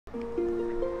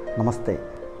நமஸ்தே,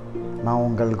 நான்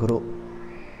உங்கள் குரு.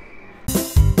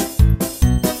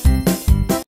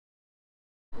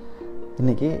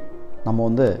 இன்றைக்கி நம்ம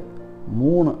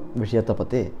 3 விஷயத்தை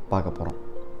பற்றி பார்க்க போகிறோம்.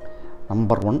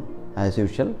 நம்பர் 1 ஆஸ்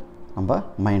யூஷுவல் நம்ம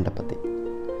மைண்டை பற்றி,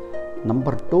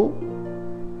 நம்பர் 2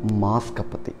 மாஸ்கை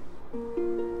பற்றி,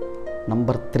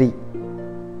 நம்பர் 3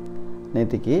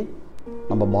 நேற்றுக்கு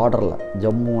நம்ம பார்டரில்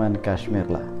ஜம்மு அண்ட்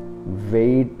காஷ்மீரில்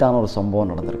வெயிட்டான ஒரு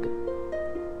சம்பவம் நடந்திருக்கு.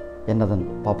 என்னதுன்னு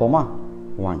பார்ப்போமா?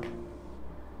 வாங்க.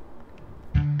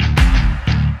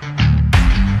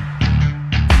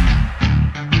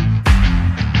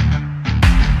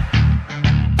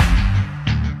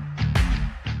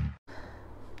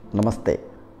 நமஸ்தே,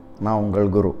 நான்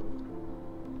உங்கள் குரு.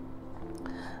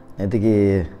 நேற்றுக்கு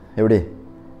எப்படி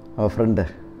அவள் ஃப்ரெண்டு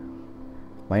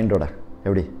மைண்டோட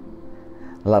எப்படி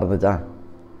நல்லா இருந்துச்சா?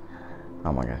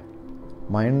 ஆமாங்க,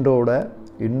 மைண்டோட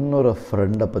இன்னொரு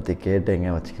ஃப்ரெண்டை பற்றி கேட்டீங்க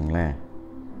வச்சுக்கோங்களேன்,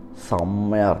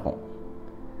 செம்மையாக இருக்கும்.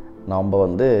 நாம்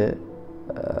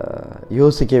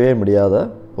யோசிக்கவே முடியாத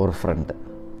ஒரு ஃப்ரெண்டு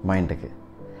மைண்டுக்கு.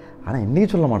 ஆனால் இன்றைக்கி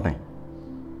சொல்ல மாட்டேன்,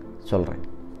 சொல்கிறேன்.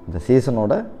 இந்த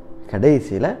சீசனோட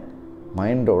கடைசியில்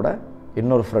மைண்டோட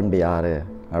இன்னொரு ஃப்ரெண்டு யார்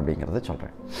அப்படிங்கிறத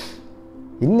சொல்கிறேன்.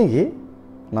 இன்றைக்கி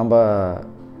நம்ம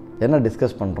என்ன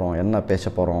டிஸ்கஸ் பண்ணுறோம், என்ன பேச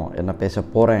போகிறோம், என்ன பேச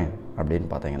போகிறேன் அப்படின்னு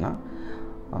பார்த்தீங்கன்னா,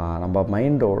 நம்ம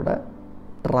மைண்டோட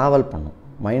ட்ராவல் பண்ணும்.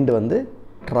 மைண்டு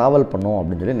ட்ராவல் பண்ணும்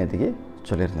அப்படின்னு சொல்லி நேற்றுக்கு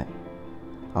சொல்லியிருந்தேன்.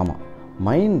 ஆமாம்,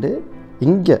 மைண்டு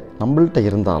இங்கே நம்மள்கிட்ட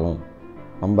இருந்தாலும்,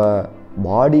 நம்ம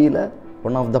பாடியில்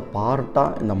ஒன் ஆஃப் த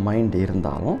பார்ட்டாக இந்த மைண்டு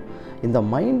இருந்தாலும், இந்த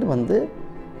மைண்டு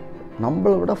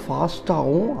நம்மளை விட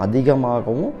ஃபாஸ்ட்டாகவும்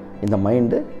அதிகமாகவும் இந்த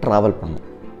மைண்டு ட்ராவல் பண்ணும்.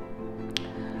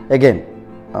 எகெயின்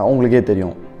உங்களுக்கே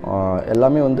தெரியும்,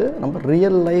 எல்லாமே நம்ம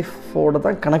ரியல் லைஃபோடு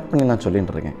தான் கனெக்ட் பண்ணி நான்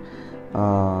சொல்லிகிட்டு இருக்கேன்.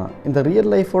 இந்த ரியல்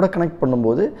லைஃபோடு கனெக்ட்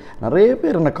பண்ணும்போது நிறைய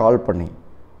பேர் என்னை கால் பண்ணி,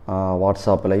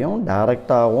 வாட்ஸ்அப்லேயும்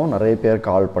டைரெக்டாகவும் நிறைய பேர்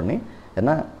கால் பண்ணி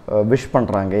என்ன விஷ்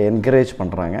பண்ணுறாங்க, என்கரேஜ்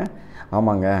பண்ணுறாங்க.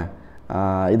 ஆமாங்க,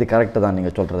 இது கரெக்டு தான்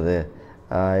நீங்கள் சொல்கிறது,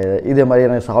 இதே மாதிரி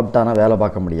எனக்கு சாப்பிட்டானா வேலை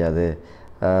பார்க்க முடியாது,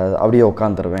 அப்படியே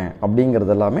உட்காந்துருவேன்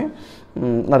அப்படிங்கிறது எல்லாமே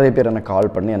நிறைய பேர் என்னை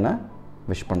கால் பண்ணி என்ன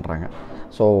விஷ் பண்ணுறாங்க.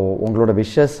 ஸோ உங்களோட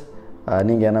விஷஸ்,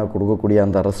 நீங்கள் எனக்கு கொடுக்கக்கூடிய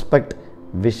அந்த ரெஸ்பெக்ட்,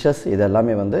 விஷஸ், இது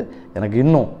எல்லாமே எனக்கு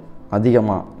இன்னும்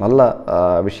அதிகமாக நல்ல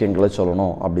விஷயங்களை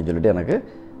சொல்லணும் அப்படின்னு சொல்லிட்டு எனக்கு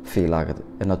ஃபீல் ஆகுது,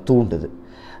 என்னை தூண்டுது.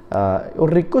 ஒரு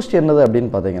ரிக்வெஸ்ட் என்னது அப்படின்னு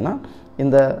பார்த்தீங்கன்னா,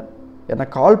 என்னை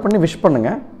கால் பண்ணி விஷ்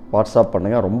பண்ணுங்கள், வாட்ஸ்அப்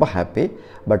பண்ணுங்கள், ரொம்ப ஹாப்பி.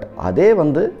 பட் அதே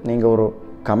நீங்கள் ஒரு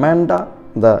கமெண்டாக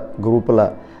இந்த குரூப்பில்,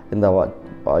 இந்த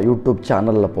யூடியூப்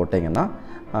சேனலில் போட்டிங்கன்னா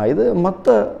இது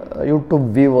மற்ற யூடியூப்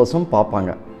வியூவர்ஸும்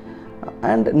பார்ப்பாங்க.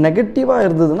 அண்ட் நெகட்டிவாக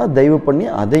இருந்ததுன்னா தயவு பண்ணி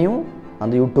அதையும்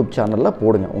அந்த யூடியூப் சேனலில்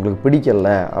போடுங்க. உங்களுக்கு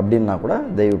பிடிக்கலை அப்படின்னா கூட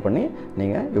தயவு பண்ணி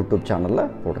நீங்கள் யூடியூப்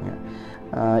சேனலில் போடுங்க.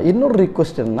 இன்னொரு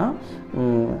ரிக்வெஸ்ட் என்னன்னா,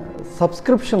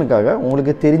 சப்ஸ்கிரிப்ஷனுக்காக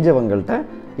உங்களுக்கு தெரிஞ்சவங்கள்ட்ட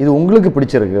இது உங்களுக்கு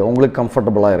பிடிச்சிருக்கு, உங்களுக்கு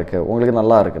கம்ஃபர்டபுளாக இருக்குது, உங்களுக்கு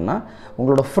நல்லா இருக்குன்னா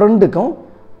உங்களோட ஃப்ரெண்டுக்கும்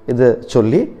இது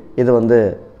சொல்லி இது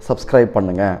சப்ஸ்கிரைப்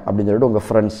பண்ணுங்கள் அப்படின்னு சொல்லிட்டு உங்கள்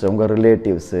ஃப்ரெண்ட்ஸு, உங்கள்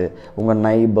ரிலேட்டிவ்ஸு, உங்கள்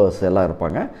நைபர்ஸ் எல்லாம்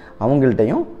இருப்பாங்க,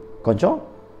 அவங்கள்ட்டையும் கொஞ்சம்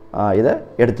இதை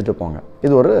எடுத்துகிட்டு போங்க.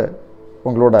 இது ஒரு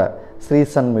உங்களோட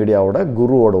ஸ்ரீசன் மீடியாவோட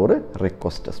குருவோட ஒரு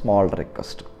request, small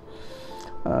request.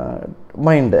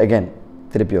 Mind again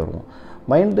திருப்பி வருவோம்.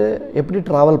 மைண்டு எப்படி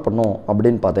ட்ராவல் பண்ணும்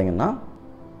அப்படின்னு பார்த்தீங்கன்னா,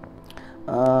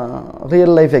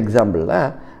 ரியல் லைஃப் எக்ஸாம்பிளில்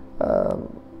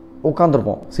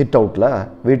உட்காந்துருப்போம் சிட் அவுட்டில்,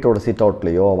 வீட்டோட சிட்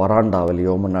அவுட்லேயோ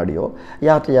வராண்டாவிலையோ முன்னாடியோ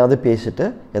யார்கிட்டையாவது பேசிட்டு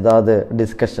ஏதாவது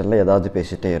டிஸ்கஷனில் ஏதாவது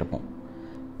பேசிகிட்டே இருப்போம்.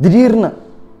 திடீர்னு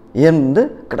ஏந்து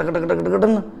கட கட கட கட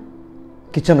கடன்னு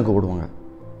கிச்சனுக்கு ஓடுவாங்க,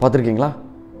 பார்த்துருக்கீங்களா?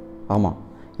 ஆமாம்,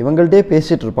 இவங்கள்ட்டே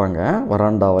பேசிகிட்டு இருப்பாங்க,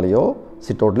 வராண்டாவிலையோ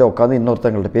சிட் அவுட்லேயோ உட்காந்து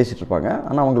இன்னொருத்தவங்கள்ட்ட பேசிகிட்டு இருப்பாங்க.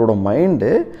 ஆனால் அவங்களோட மைண்டு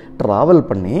ட்ராவல்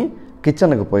பண்ணி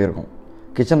கிச்சனுக்கு போயிருக்கும்.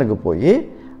 கிச்சனுக்கு போய்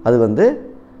அது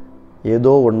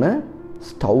ஏதோ ஒன்று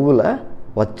ஸ்டவ்வில்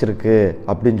வச்சிருக்கு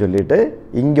அப்படின்னு சொல்லிட்டு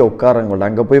இங்கே உட்காரங்கள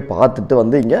அங்கே போய்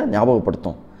பார்த்துட்டு இங்கே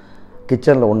ஞாபகப்படுத்தும்,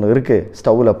 கிச்சனில் ஒன்று இருக்குது,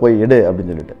 ஸ்டவ்வில் போய் எடு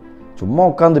அப்படின்னு சொல்லிட்டு. சும்மா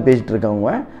உட்காந்து பேசிகிட்டு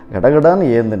இருக்கவங்க கடகடான்னு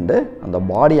ஏந்துண்டு அந்த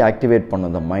பாடியை ஆக்டிவேட் பண்ண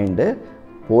அந்த மைண்டு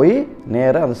போய்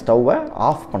நேராக அந்த ஸ்டவ்வை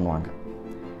ஆஃப் பண்ணுவாங்க.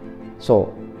 ஸோ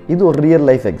இது ஒரு ரியல்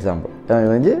லைஃப் எக்ஸாம்பிள்.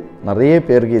 எனக்கு தெரிஞ்சு நிறைய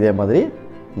பேருக்கு இதே மாதிரி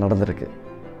நடந்திருக்கு.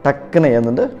 டக்குன்னு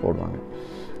ஏந்துட்டு ஓடுவாங்க.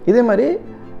 இதே மாதிரி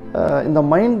இந்த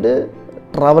மைண்டு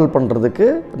ட்ராவல் பண்ணுறதுக்கு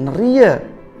நிறைய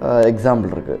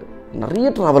எக்ஸாம்பிள் இருக்குது. நிறைய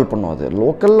ட்ராவல் பண்ணும். அது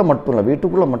லோக்கலில் மட்டும் இல்லை,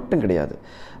 வீட்டுக்குள்ளே மட்டும் கிடையாது.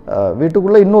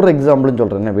 வீட்டுக்குள்ளே இன்னொரு எக்ஸாம்பிள்னு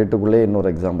சொல்கிறேன், வீட்டுக்குள்ளே இன்னொரு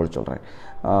எக்ஸாம்பிள் சொல்கிறேன்.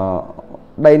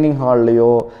 டைனிங்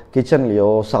ஹால்லையோ கிச்சன்லேயோ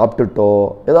சாப்பிட்டுட்டோ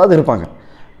ஏதாவது இருப்பாங்க.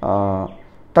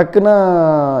 டக்குன்னு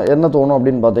என்ன தோணும்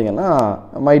அப்படின்னு பார்த்தீங்கன்னா,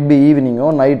 மைட் பி ஈவினிங்கோ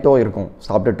நைட்டோ இருக்கும்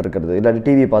சாப்பிட்டுட்டு இருக்கிறது, இல்லாட்டி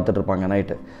டிவி பார்த்துட்டு இருப்பாங்க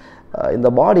நைட்டு. இந்த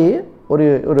பாடி ஒரு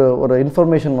ஒரு ஒரு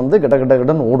இன்ஃபர்மேஷன் வந்து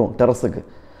கடன்னு ஓடும் டெரஸுக்கு,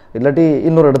 இல்லாட்டி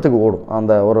இன்னொரு இடத்துக்கு ஓடும்,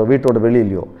 அந்த ஒரு வீட்டோட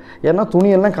வெளியிலையோ. ஏன்னா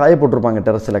துணியெல்லாம் காய போட்டிருப்பாங்க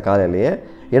டெரஸில், காலையிலேயே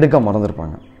எடுக்க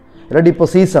மறந்துருப்பாங்க. இல்லாட்டி இப்போ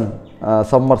சீசன்,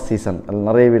 சம்மர் சீசன்,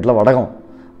 நிறைய வீட்டில்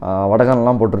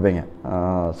வடகம்லாம் போட்டிருப்பீங்க,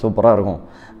 சூப்பராக இருக்கும்.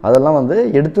 அதெல்லாம் வந்து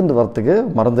எடுத்துகிட்டு வரத்துக்கு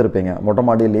மறந்துருப்பீங்க, மொட்டை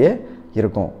மாடியிலேயே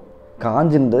இருக்கும்,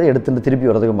 காஞ்சின்று எடுத்துகிட்டு திருப்பி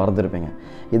வரதுக்கு மறந்துருப்பீங்க.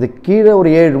 இது கீழே ஒரு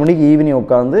 7 மணிக்கு ஈவினிங்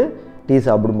உட்காந்து டீ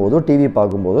சாப்பிடும்போதோ டிவி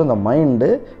பார்க்கும்போதோ அந்த மைண்டு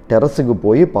டெரஸுக்கு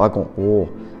போய் பார்க்கும், ஓ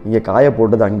இங்கே காய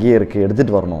போட்டது அங்கேயே இருக்குது,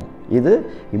 எடுத்துகிட்டு வரணும். இது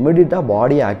இம்மிடியட்டாக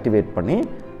பாடியை ஆக்டிவேட் பண்ணி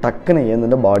டக்குன்னு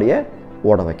ஏந்துட்டு பாடியை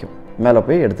ஓட வைக்கும், மேலே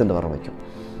போய் எடுத்துகிட்டு வர வைக்கும்.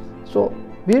 ஸோ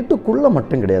வீட்டுக்குள்ளே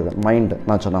மட்டும் கிடையாது மைண்டு,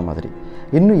 நான் சொன்ன மாதிரி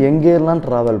இன்னும் எங்கேயெல்லாம்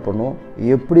ட்ராவல் பண்ணும்,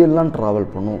 எப்படியெல்லாம்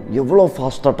ட்ராவல் பண்ணும், எவ்வளோ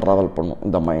ஃபாஸ்ட்டாக ட்ராவல் பண்ணும்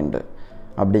இந்த மைண்டு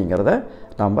அப்படிங்கிறத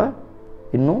நம்ம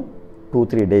இன்னும்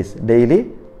 2-3 டேஸ் டெய்லி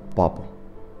பார்ப்போம்.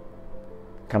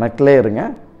 கணக்கிலே இருங்க,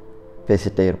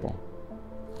 பேசிகிட்டே இருப்போம்.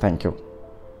 தேங்க்யூ.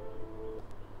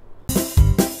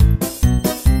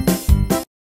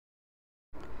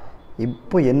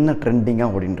 இப்போ என்ன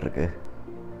ட்ரெண்டிங்காக ஓடின்ட்டுருக்கு?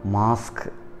 மாஸ்க்,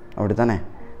 அப்படி தானே?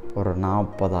 ஒரு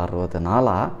 40-60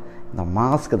 நாளாக இந்த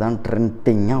மாஸ்க்கு தான்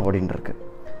ட்ரெண்டிங்காக ஓடின்ட்டுருக்கு.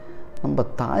 நம்ம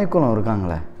தாய்க்குளம்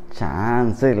இருக்காங்களே,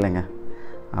 சான்ஸே இல்லைங்க.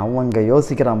 அவங்க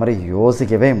யோசிக்கிற மாதிரி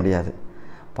யோசிக்கவே முடியாது.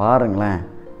 பாருங்களேன்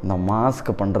இந்த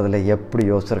மாஸ்க் பண்ணுறதுல எப்படி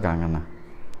யோசிச்சிருக்காங்கன்னு.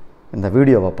 இந்த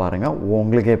வீடியோவை பாருங்கள்,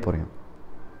 உங்களுக்கே புரியும்.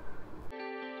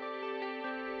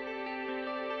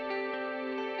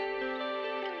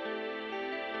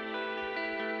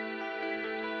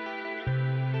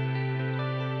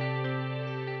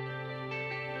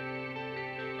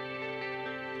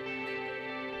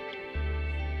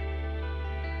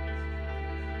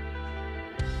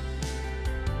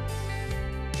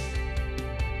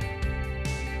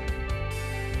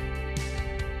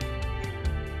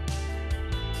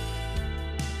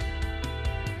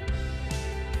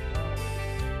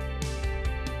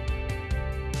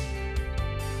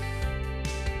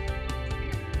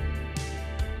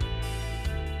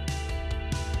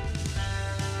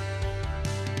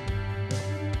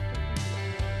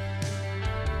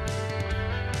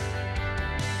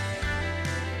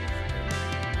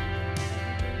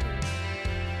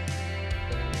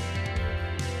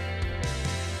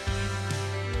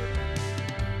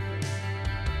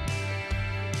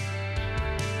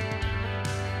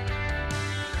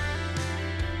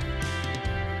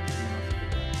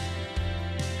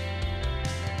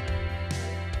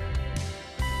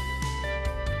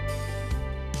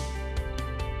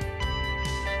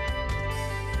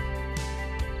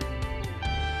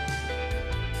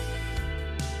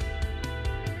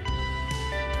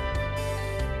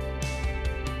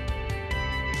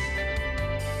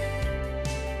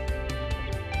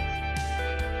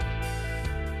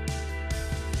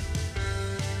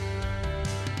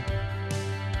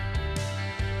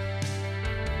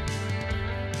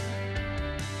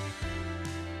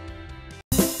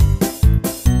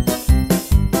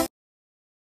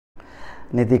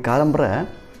 நேற்று காலம்புற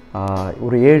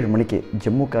ஒரு 7 மணிக்கு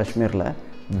ஜம்மு காஷ்மீரில்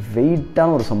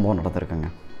வெயிட்டான ஒரு சம்பவம் நடந்திருக்குங்க.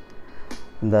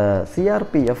 இந்த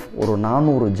சிஆர்பிஎஃப் ஒரு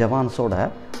 400 ஜவான்ஸோட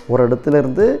ஒரு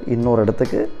இடத்துலேருந்து இன்னொரு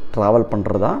இடத்துக்கு ட்ராவல்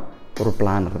பண்ணுறதா ஒரு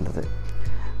பிளான் இருந்தது.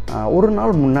 ஒரு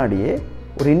நாள் முன்னாடியே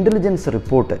ஒரு இன்டெலிஜென்ஸ்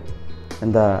ரிப்போர்ட்டு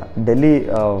இந்த டெல்லி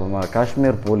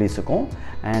காஷ்மீர் போலீஸுக்கும்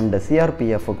அண்ட்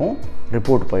சிஆர்பிஎஃப்புக்கும்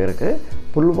ரிப்போர்ட் போயிருக்கு.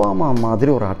 புல்வாமா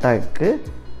மாதிரி ஒரு அட்டாக்கு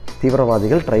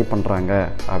தீவிரவாதிகள் ட்ரை பண்ணுறாங்க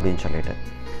அப்படின்னு சொல்லிட்டு.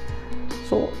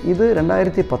 ஸோ இது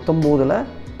 2019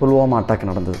 புல்வாமா அட்டாக்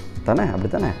நடந்தது தானே, அப்படி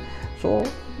தானே? ஸோ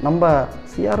நம்ம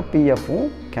சிஆர்பிஎஃப்பும்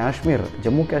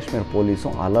ஜம்மு காஷ்மீர்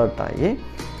போலீஸும் அலர்ட் ஆகி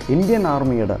இந்தியன்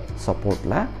ஆர்மியோட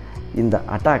சப்போர்ட்டில் இந்த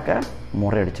அட்டாக்கை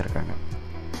முறையடிச்சிருக்காங்க.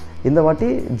 இந்த வாட்டி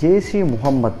ஜெய்ஷ்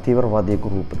முகம்மது தீவிரவாதி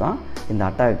குரூப் தான் இந்த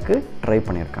அட்டாக்கு ட்ரை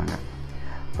பண்ணியிருக்காங்க.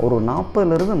 ஒரு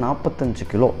 40-45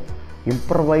 கிலோ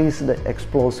இம்ப்ரவைஸ்டு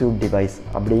எக்ஸ்ப்ளோசிவ் டிவைஸ்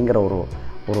அப்படிங்கிற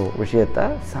ஒரு விஷயத்தை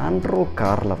சாண்ட்ரோ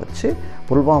காரில் வச்சு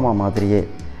புல்வாமா மாதிரியே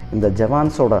இந்த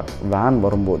ஜவான்ஸோட வேன்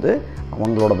வரும்போது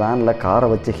அவங்களோட வேனில் காரை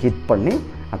வச்சு ஹிட் பண்ணி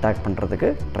அட்டாக் பண்ணுறதுக்கு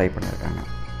ட்ரை பண்ணியிருக்காங்க.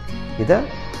 இதை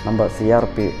நம்ம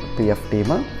CRPF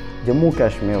team Jammu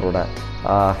காஷ்மீரோட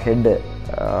head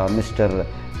mister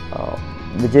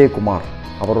Vijayakumar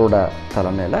அவரோட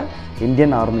தலைமையில்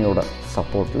இந்தியன் ஆர்மியோட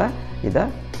சப்போர்ட்டில் இதை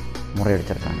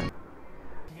முறையடிச்சிருக்காங்க.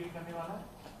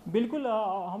 बिल्कुल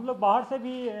हम लोग बाहर से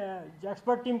भी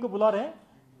एक्सपर्ट टीम को बुला रहे हैं.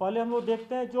 पहले हम लोग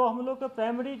देखते हैं जो हम लोग का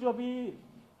प्राइमरी जो अभी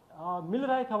मिल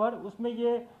रहा है खबर, उसमें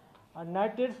ये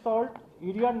नाइट्रेट सॉल्ट,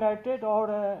 यूरिया नाइट्रेट और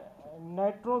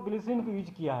नाइट्रोग्लिसरीन को यूज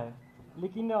किया है.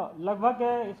 लेकिन लगभग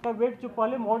इसका वेट जो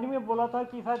पहले मॉर्निंग में बोला था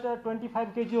कि शायद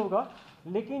 25 kg होगा,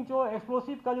 लेकिन जो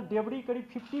एक्सप्लोसिव का जो डेबरी करीब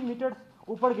 50 मीटर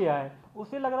ऊपर गया है,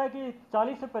 उससे लग रहा है कि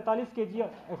 40 से 45 kg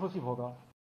एक्सप्लोसिव होगा.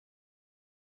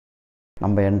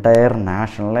 நம்ம என்டையர்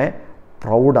நேஷனலே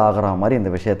ப்ரௌட் ஆகிற மாதிரி இந்த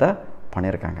விஷயத்தை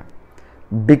பண்ணியிருக்காங்க.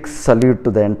 Big salute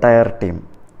to the entire team.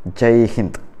 Jai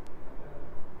Hind.